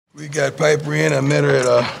We got Piper in. I met her at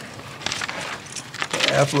a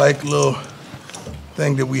half-like little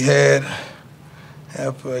thing that we had.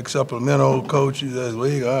 Half-like supplemental coach. She says, well,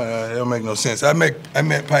 that don't make no sense. I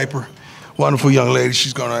met Piper, wonderful young lady.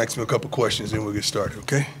 She's going to ask me a couple questions, and we'll get started,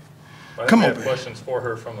 okay? Come on. I have questions for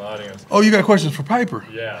her from the audience. Oh, you got questions for Piper?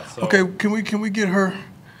 Yeah. So. Okay, can we get her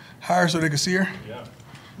higher so they can see her? Yeah.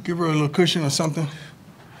 Give her a little cushion or something.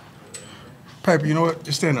 Piper, you know what?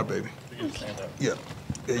 Just stand up, baby. You can stand up. Yeah.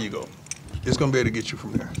 There you go. It's going to be able to get you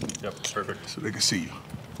from there. Yep, perfect. So they can see you.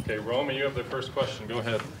 Okay, Roma, you have the first question. Go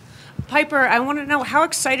ahead. Piper, I want to know, how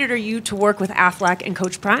excited are you to work with Aflac and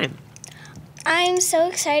Coach Prime? I'm so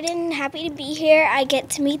excited and happy to be here. I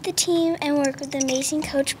get to meet the team and work with amazing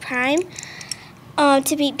Coach Prime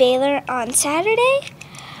to beat Baylor on Saturday.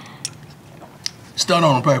 Start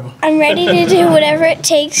on, Piper. I'm ready to do whatever it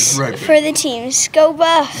takes right, for the teams. Go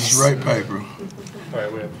Buffs! That's right, Piper. All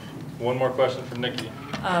right, we have one more question from Nikki.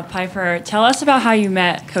 Piper, tell us about how you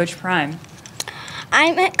met Coach Prime.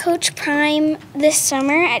 I met Coach Prime this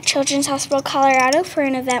summer at Children's Hospital Colorado for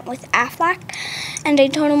an event with Aflac, and I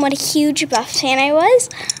told him what a huge Buff fan I was.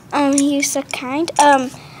 He was so kind.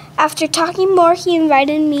 After talking more, he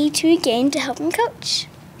invited me to a game to help him coach.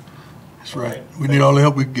 That's right. We need all the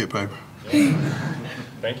help we can get, Piper. Yeah.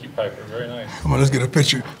 Thank you, Piper. Very nice. Come on, let's get a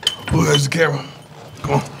picture. Who has the camera?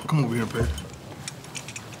 Come over here, Piper.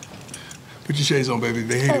 Put your shades on, baby.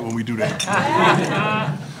 They hate it when we do that.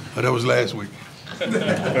 Oh, that was last week.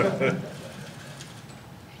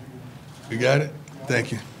 You got it?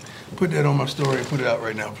 Thank you. Put that on my story and put it out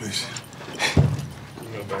right now, please. You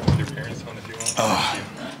can go back with your parents on if you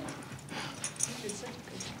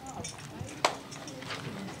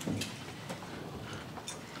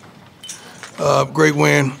want. Great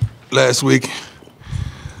win last week.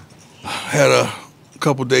 Had a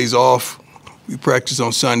couple days off. We practiced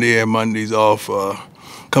on Sunday and Mondays off.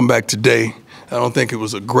 Come back today. I don't think it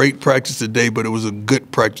was a great practice today, but it was a good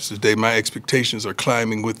practice today. My expectations are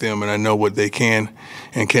climbing with them, and I know what they can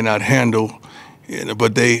and cannot handle.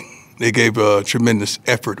 But they gave a tremendous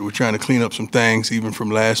effort. We're trying to clean up some things, even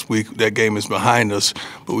from last week. That game is behind us,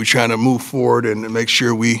 but we're trying to move forward and make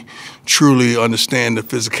sure we truly understand the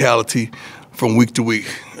physicality from week to week.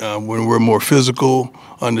 When we're more physical,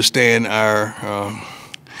 understand our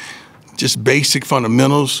just basic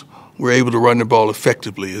fundamentals, we're able to run the ball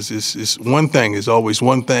effectively. It's one thing. It's always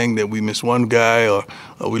one thing that we miss one guy or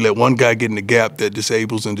we let one guy get in the gap that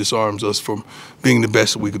disables and disarms us from being the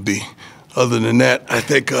best that we could be. Other than that, I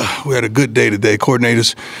think we had a good day today.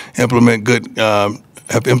 Coordinators have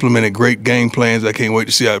implemented great game plans. I can't wait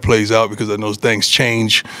to see how it plays out because I know things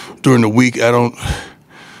change during the week. I don't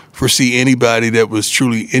foresee anybody that was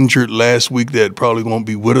truly injured last week that probably won't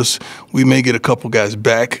be with us. We may get a couple guys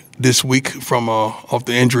back this week from off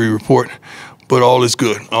the injury report, but all is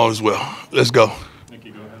good. All is well. Let's go.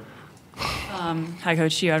 Nikki, go ahead. Hi,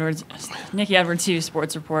 Coach Edwards. Nikki Edwards, CSU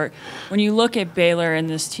Sports Report. When you look at Baylor and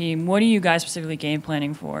this team, what are you guys specifically game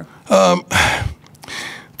planning for?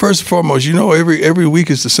 First and foremost, you know, every week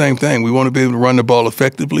is the same thing. We want to be able to run the ball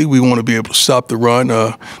effectively. We want to be able to stop the run.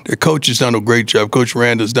 Their coach has done a great job. Coach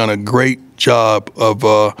Randa's done a great job of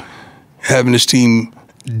having this team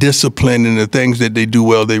disciplined in the things that they do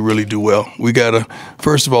well, they really do well. We got to,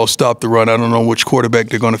 first of all, stop the run. I don't know which quarterback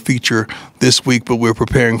they're going to feature this week, but we're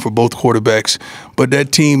preparing for both quarterbacks. But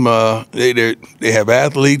that team, they have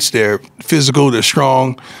athletes. They're physical. They're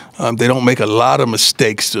strong. They don't make a lot of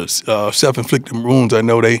mistakes. Self-inflicted wounds, I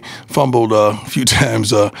know they fumbled a few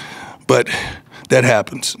times, but that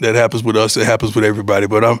happens. That happens with us. It happens with everybody.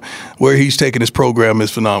 But where he's taking his program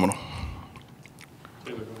is phenomenal.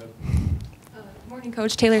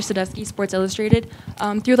 Coach Taylor Sadusky, Sports Illustrated.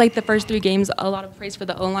 Through the first 3 games, a lot of praise for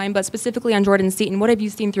the O-line, but specifically on Jordan Seaton, what have you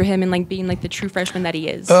seen through him and being the true freshman that he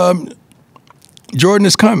is? Jordan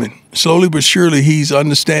is coming. Slowly but surely, he's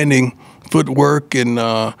understanding footwork and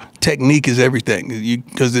technique is everything.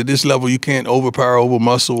 Because at this level, you can't overpower,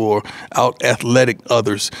 over-muscle, or out-athletic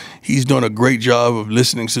others. He's done a great job of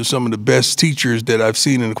listening to some of the best teachers that I've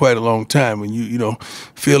seen in quite a long time. When you know,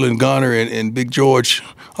 Phil and Gunner and Big George,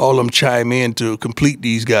 all of them chime in to complete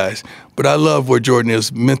these guys. But I love where Jordan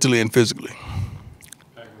is mentally and physically.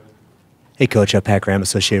 Hey, Coach, Pat Graham,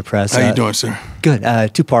 Associated Press. How you doing, sir? Good.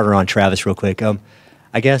 Two-parter on Travis real quick.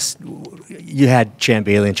 I guess you had Champ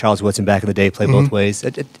Bailey and Charles Woodson back in the day play both ways.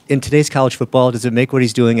 In today's college football, does it make what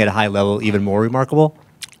he's doing at a high level even more remarkable?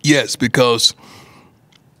 Yes, because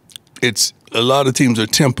it's a lot of teams are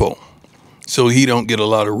tempo, so he don't get a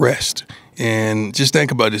lot of rest. And just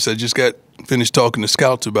think about this. I just got finished talking to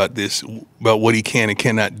scouts about this, about what he can and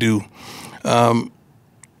cannot do.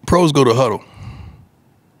 Pros go to huddle,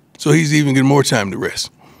 so he's even getting more time to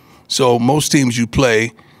rest. So most teams you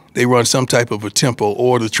play, they run some type of a tempo,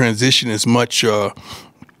 or the transition is much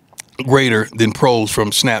greater than pros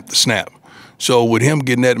from snap to snap. So with him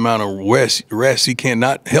getting that amount of rest, he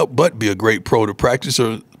cannot help but be a great pro. The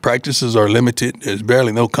practices are limited. There's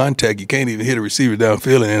barely no contact. You can't even hit a receiver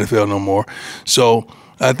downfield in the NFL no more. So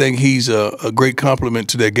I think he's a great compliment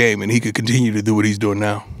to their game, and he could continue to do what he's doing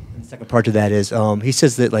now. The second part to that is he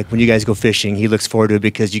says that, like, when you guys go fishing, he looks forward to it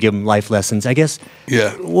because you give him life lessons. I guess.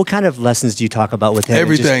 Yeah. What kind of lessons do you talk about with him?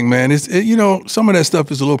 Everything, man. You know, some of that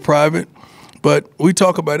stuff is a little private, but we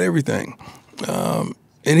talk about everything.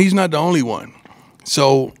 And he's not the only one.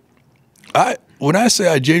 So when I say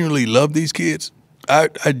I genuinely love these kids, I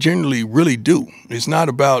genuinely really do. It's not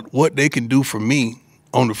about what they can do for me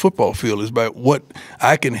on the football field. It's about what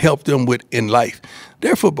I can help them with in life.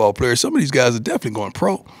 They're football players. Some of these guys are definitely going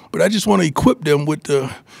pro, but I just want to equip them with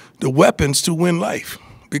the weapons to win life,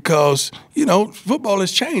 because, you know, football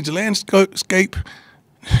has changed. The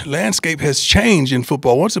landscape has changed in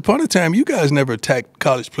football. Once upon a time, you guys never attacked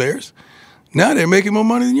college players. Now they're making more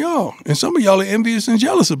money than y'all, and some of y'all are envious and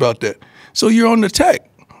jealous about that. So you're on the attack.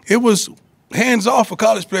 It was hands off a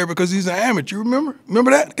college player because he's an amateur.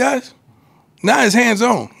 Remember that, guys? Now it's hands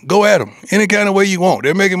on. Go at them any kind of way you want.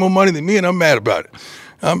 They're making more money than me, and I'm mad about it.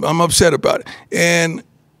 I'm upset about it. And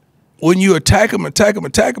when you attack them,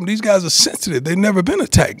 these guys are sensitive. They've never been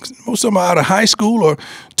attacked. Most of them are out of high school or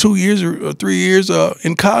 2 years or 3 years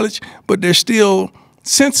in college, but they're still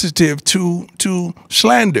sensitive to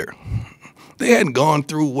slander. They hadn't gone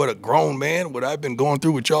through what I've been going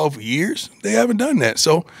through with y'all for years. They haven't done that.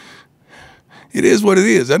 So it is what it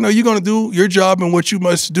is. I know you're going to do your job and what you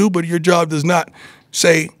must do, but your job does not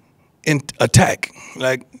say attack.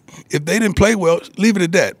 Like, if they didn't play well, leave it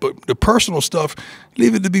at that. But the personal stuff,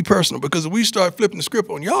 leave it to be personal, because if we start flipping the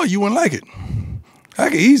script on y'all, you wouldn't like it.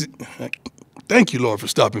 I could easy. Thank you, Lord, for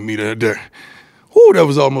stopping me there. Whoo, that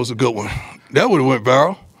was almost a good one. That would have went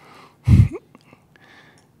viral.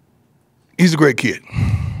 He's a great kid.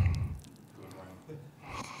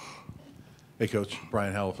 Hey, Coach.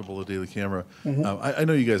 Brian Howell from Boulder Daily Camera. I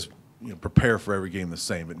know you guys prepare for every game the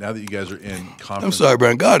same, but now that you guys are in conference. I'm sorry,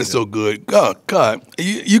 Brian. God is so good. God.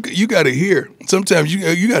 You got to hear. Sometimes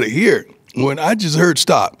you got to hear. When I just heard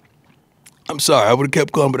stop, I'm sorry. I would have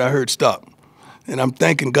kept going, but I heard stop. And I'm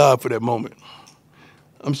thanking God for that moment.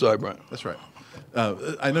 I'm sorry, Brian. That's right.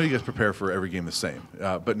 I know you guys prepare for every game the same,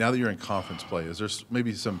 but now that you're in conference play, is there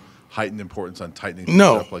maybe some heightened importance on tightening things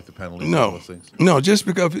up, like the penalties and all those things? No, just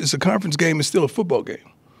because it's a conference game, it's still a football game.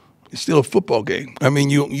 It's still a football game. I mean,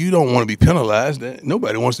 you don't want to be penalized.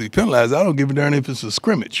 Nobody wants to be penalized. I don't give a darn if it's a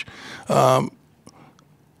scrimmage. I'm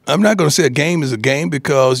not going to say a game is a game,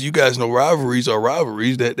 because you guys know rivalries are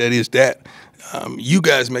rivalries. That is that. You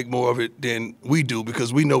guys make more of it than we do,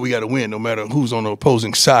 because we know we got to win no matter who's on the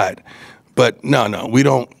opposing side. But no, we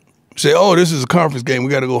don't say, oh, this is a conference game, we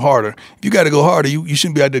got to go harder. If you got to go harder, you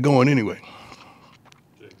shouldn't be out there going anyway.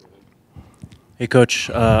 Hey, Coach.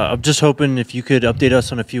 I'm just hoping if you could update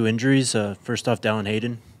us on a few injuries. First off, Dallin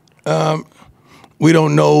Hayden. We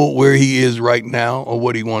don't know where he is right now or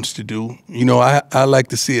what he wants to do. You know, I like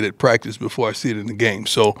to see it at practice before I see it in the game.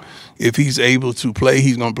 So if he's able to play,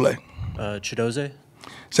 he's going to play. Chidoze?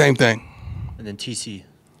 Same thing. And then TC?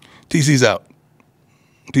 TC's out.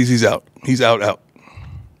 TC's out. He's out.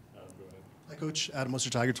 Hi, Coach. Adam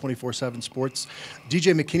Munster, Tiger 24/7 Sports.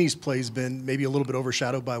 DJ McKinney's play has been maybe a little bit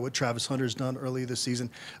overshadowed by what Travis Hunter's done early this season.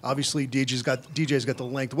 Obviously, DJ's got the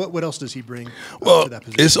length. What else does he bring to that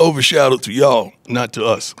position? It's overshadowed to y'all, not to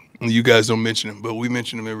us. You guys don't mention him, but we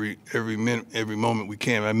mention him every minute, every moment we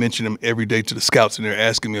can. I mention him every day to the scouts, and they're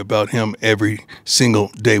asking me about him every single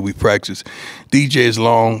day we practice. DJ is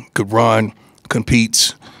long, could run,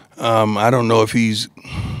 competes. I don't know if he's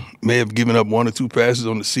may have given up 1 or 2 passes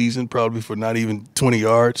on the season, probably for not even 20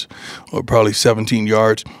 yards or probably 17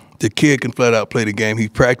 yards. The kid can flat out play the game. He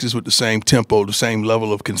practiced with the same tempo, the same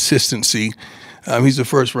level of consistency. He's a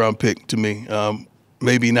first-round pick to me.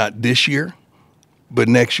 Maybe not this year, but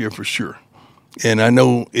next year for sure. And I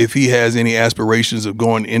know if he has any aspirations of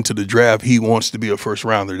going into the draft, he wants to be a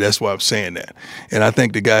first-rounder. That's why I'm saying that. And I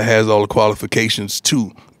think the guy has all the qualifications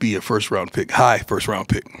to be a first-round pick, high first-round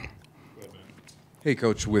pick. Hey,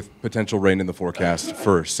 Coach, with potential rain in the forecast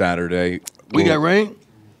for Saturday. We got rain?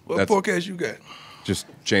 What forecast you got? Just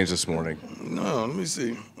changed this morning. No, let me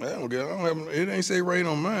see. It ain't say rain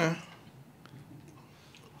on mine.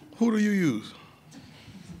 Who do you use?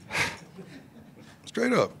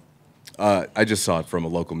 Straight up. I just saw it from a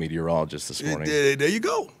local meteorologist this morning. There you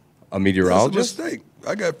go. A meteorologist? That's a mistake.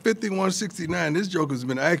 I got 5169. This joker's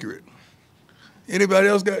been accurate. Anybody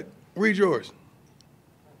else read yours?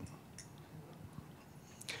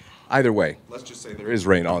 Either way, let's just say there is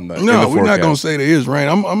rain on the. No, in the we're not going to forecast. say there is rain.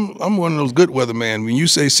 I'm one of those good weather man. When you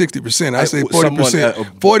say 60%, I say 40%.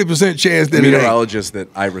 Someone, 40% chance that it ain't. meteorologist that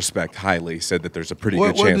I respect highly said that there's a pretty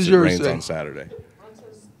good What chance does it yours rains say? on Saturday.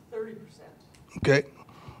 Okay.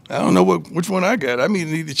 I don't know which one I got. I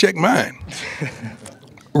need to check mine.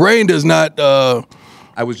 Rain does not.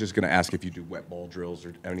 I was just going to ask if you do wet ball drills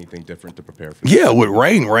or anything different to prepare for. Yeah, with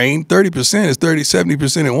rain, 30% is 30,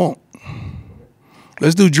 70% it won't.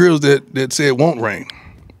 Let's do drills that say it won't rain.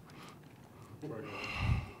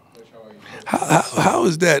 How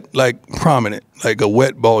is that like prominent, like a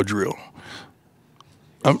wet ball drill?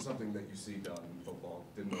 Something that you see done in football.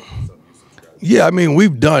 Didn't know if it's something you subscribe to. Yeah, I mean,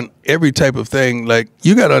 we've done every type of thing. Like,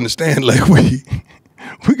 you got to understand, like,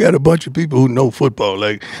 we got a bunch of people who know football.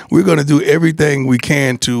 Like, we're going to do everything we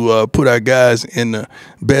can to put our guys in the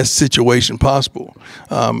best situation possible.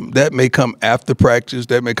 That may come after practice.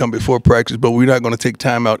 That may come before practice. But we're not going to take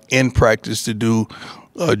time out in practice to do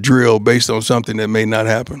a drill based on something that may not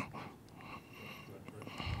happen.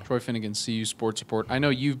 Troy Finnegan, CU Sports Report. I know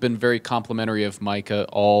you've been very complimentary of Micah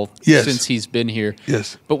all Yes. since he's been here.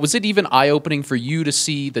 Yes. But was it even eye-opening for you to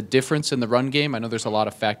see the difference in the run game? I know there's a lot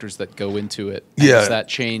of factors that go into it. And Yeah. Does that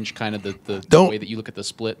change kind of the way that you look at the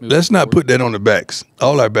split moving Let's not forward? put that on the backs.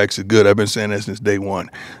 All our backs are good. I've been saying that since day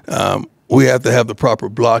one. We have to have the proper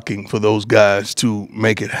blocking for those guys to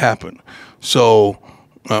make it happen. So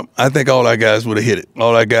I think all our guys would have hit it.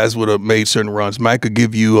 All our guys would have made certain runs. Mike could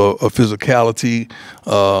give you a physicality,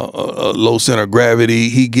 a low center of gravity.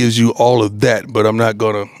 He gives you all of that, but I'm not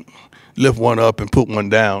going to lift one up and put one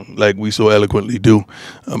down like we so eloquently do.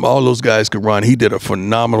 All those guys could run. He did a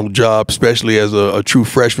phenomenal job, especially as a true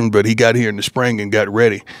freshman, but he got here in the spring and got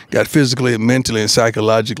ready, got physically and mentally and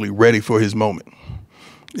psychologically ready for his moment,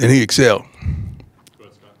 and he excelled.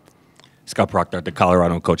 Scott Proctor, the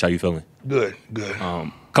Colorado coach. How you feeling? Good.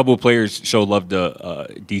 A couple of players showed love to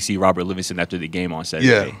DC Robert Livingston after the game on Saturday.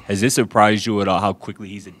 Yeah. Has this surprised you at all? How quickly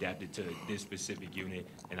he's adapted to this specific unit,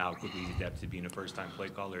 and how quickly he's adapted to being a first-time play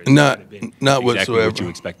caller? Has it Not kind of been not exactly whatsoever. what you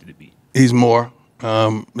expected to be. He's more.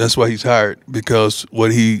 That's why he's hired, because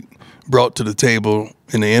what he brought to the table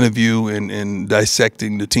in the interview and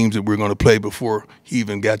dissecting the teams that we're going to play before he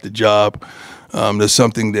even got the job. There's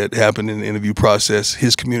something that happened in the interview process.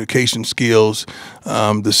 His communication skills,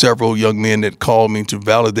 the several young men that called me to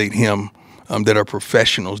validate him that are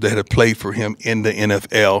professionals that have played for him in the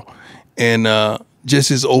NFL, and just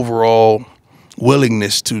his overall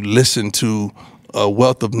willingness to listen to a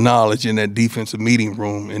wealth of knowledge in that defensive meeting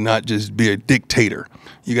room and not just be a dictator.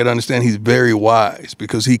 You got to understand he's very wise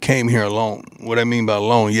because he came here alone. What I mean by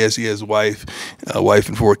alone, yes, he has a wife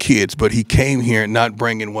and 4 kids, but he came here not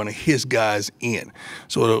bringing one of his guys in.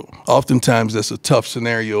 So oftentimes that's a tough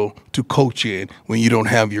scenario to coach in when you don't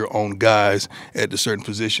have your own guys at the certain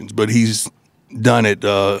positions. But he's done it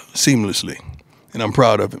seamlessly, and I'm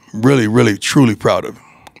proud of him. Really, really, truly proud of him.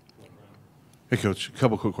 Hey, Coach, a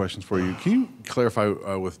couple quick questions for you. Can you clarify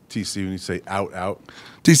with TC when you say out?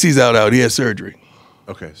 TC's out. He had surgery.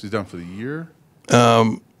 Okay, so he's done for the year?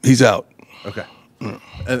 He's out. Okay.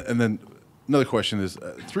 And then another question is,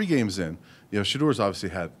 3 games in, Shedeur's obviously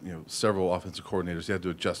had several offensive coordinators. He had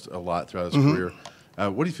to adjust a lot throughout his career.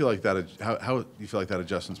 What do you feel like that? How do you feel like that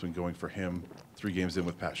adjustment's been going for him 3 games in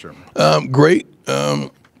with Pat Shermer? Great.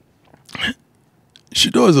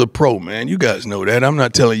 Shedeur's a pro, man. You guys know that. I'm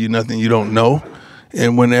not telling you nothing you don't know.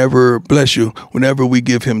 And whenever we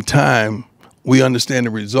give him time, we understand the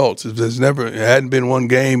results. It hadn't been one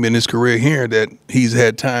game in his career here that he's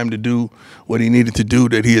had time to do what he needed to do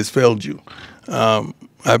that he has failed you.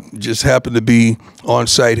 I just happened to be on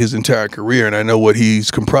site his entire career, and I know what he's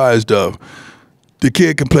comprised of. The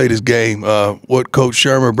kid can play this game. What Coach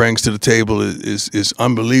Shermer brings to the table is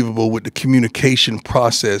unbelievable with the communication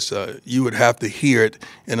process. You would have to hear it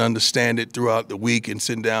and understand it throughout the week and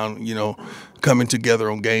sit down, coming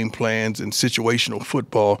together on game plans and situational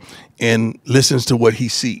football and listens to what he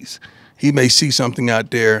sees. He may see something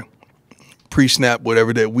out there, pre-snap,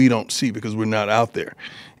 whatever, that we don't see because we're not out there.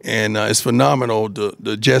 And it's phenomenal, the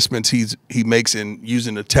adjustments he makes in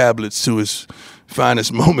using the tablets to his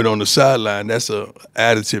finest moment on the sideline. That's a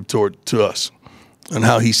additive to us and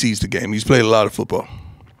how he sees the game. He's played a lot of football.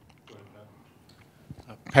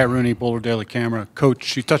 Pat Rooney, Boulder Daily Camera.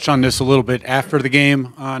 Coach, you touched on this a little bit after the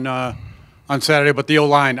game on Saturday, but the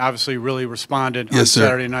O-line obviously really responded on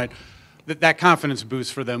Saturday night. That confidence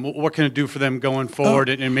boost for them, what can it do for them going forward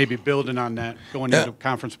and maybe building on that going into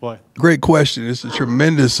conference play? Great question. It's a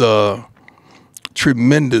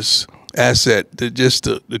tremendous asset, just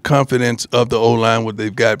the confidence of the O-line, what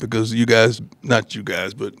they've got, because you guys, not you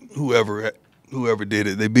guys, but whoever did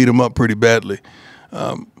it, they beat them up pretty badly.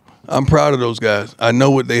 I'm proud of those guys. I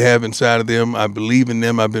know what they have inside of them. I believe in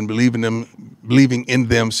them. I've been believing in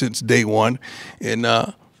them since day one, and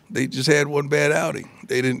they just had one bad outing.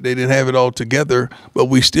 They didn't have it all together, but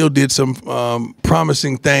we still did some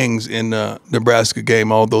promising things in the Nebraska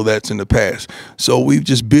game, although that's in the past. So we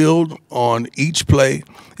just build on each play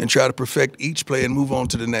and try to perfect each play and move on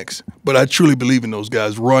to the next. But I truly believe in those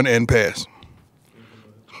guys, run and pass.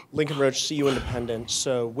 Lincoln Roach, CU Independent.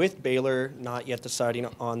 So with Baylor not yet deciding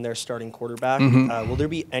on their starting quarterback, will there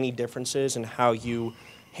be any differences in how you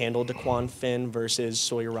handle DeQuan Finn versus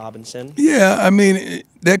Sawyer Robinson? Yeah, I mean,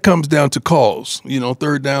 that comes down to calls. You know,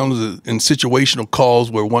 third downs and situational calls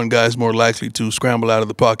where one guy's more likely to scramble out of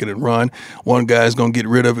the pocket and run. One guy's going to get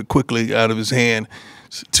rid of it quickly out of his hand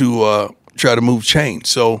to try to move chains.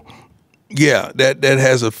 So, yeah, that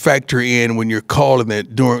has a factor in when you're calling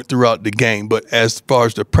it throughout the game. But as far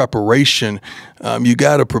as the preparation, you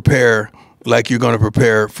got to prepare like you're going to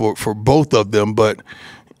prepare for both of them. But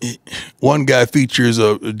one guy features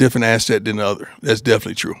a different asset than the other. That's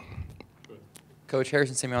definitely true. Coach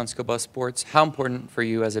Harrison Simeon, School Bus Sports, how important for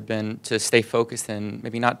you has it been to stay focused and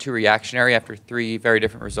maybe not too reactionary after 3 very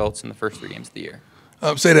different results in the first 3 games of the year?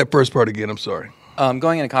 Say that first part again. I'm sorry.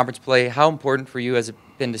 Going into conference play, how important for you has it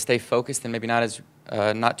been to stay focused and maybe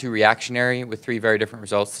not too reactionary with 3 very different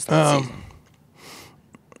results to start the season?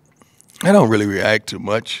 I don't really react too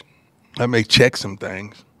much. I may check some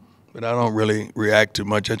things, but I don't really react too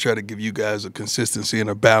much. I try to give you guys a consistency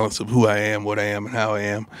and a balance of who I am, what I am, and how I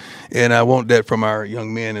am. And I want that from our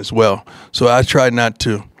young men as well. So I try not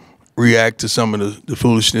to react to some of the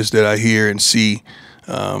foolishness that I hear and see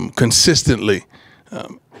consistently.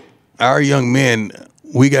 Our young men,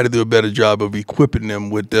 we got to do a better job of equipping them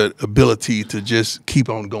with the ability to just keep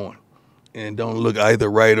on going and don't look either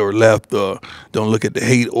right or left. Don't look at the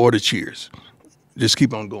hate or the cheers. Just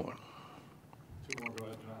keep on going.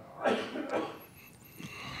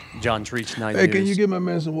 John Treach, 9 Hey, can you get my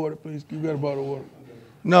man some water, please? You got a bottle of water?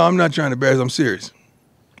 No, I'm not trying to embarrass. I'm serious.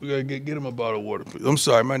 We got to get him a bottle of water, please. I'm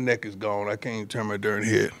sorry, my neck is gone. I can't even turn my darn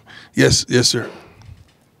head. Yes, sir.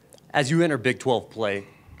 As you enter Big 12 play,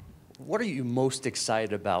 what are you most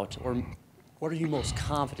excited about, or what are you most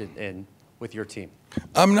confident in with your team?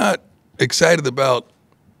 I'm not excited about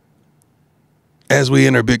as we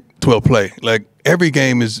enter Big 12 play. Like, every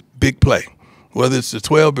game is big play. Whether it's the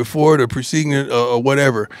 12 before, the preceding, or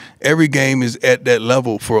whatever, every game is at that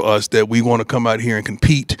level for us that we want to come out here and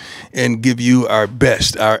compete and give you our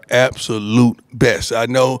best, our absolute best. I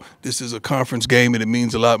know this is a conference game and it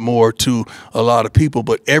means a lot more to a lot of people,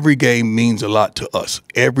 but every game means a lot to us.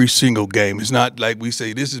 Every single game. It's not like we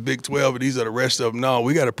say this is Big 12 and these are the rest of them. No,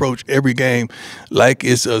 we got to approach every game like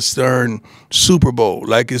it's a stern Super Bowl,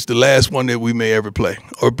 like it's the last one that we may ever play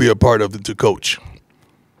or be a part of to coach.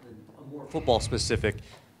 Football specific,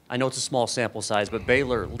 I know it's a small sample size, but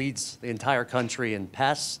Baylor leads the entire country in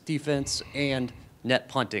pass defense and net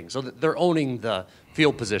punting. So they're owning the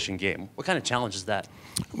field position game. What kind of challenge is that?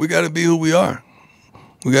 We got to be who we are.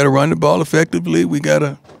 We got to run the ball effectively. We got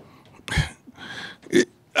to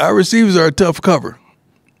our receivers are a tough cover.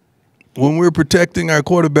 When we're protecting our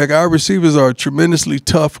quarterback, our receivers are a tremendously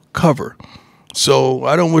tough cover. So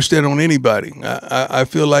I don't wish that on anybody. I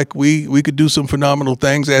feel like we could do some phenomenal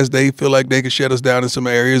things as they feel like they could shut us down in some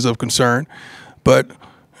areas of concern. But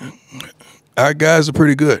our guys are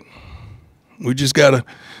pretty good. We just got to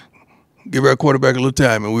give our quarterback a little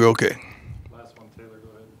time, and we're okay. Last one, Taylor,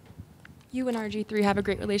 go ahead. You and RG3 have a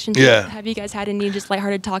great relationship. Yeah. Have you guys had any just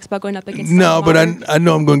lighthearted talks about going up against No, but I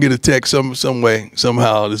know I'm going to get a text some way,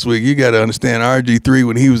 somehow this week. You got to understand, RG3,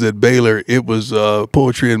 when he was at Baylor, it was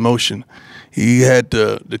poetry in motion. He had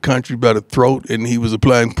the country by the throat, and he was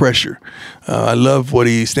applying pressure. I love what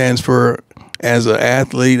he stands for as an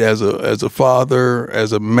athlete, as a father,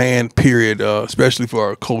 as a man, period, especially for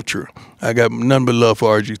our culture. I got none but love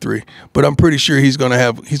for RG3. But I'm pretty sure he's going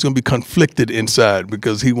to be conflicted inside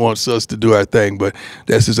because he wants us to do our thing, but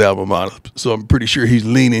that's his alma mater. So I'm pretty sure he's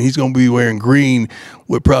leaning. He's going to be wearing green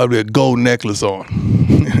with probably a gold necklace on.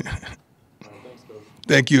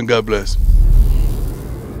 Thank you, and God bless.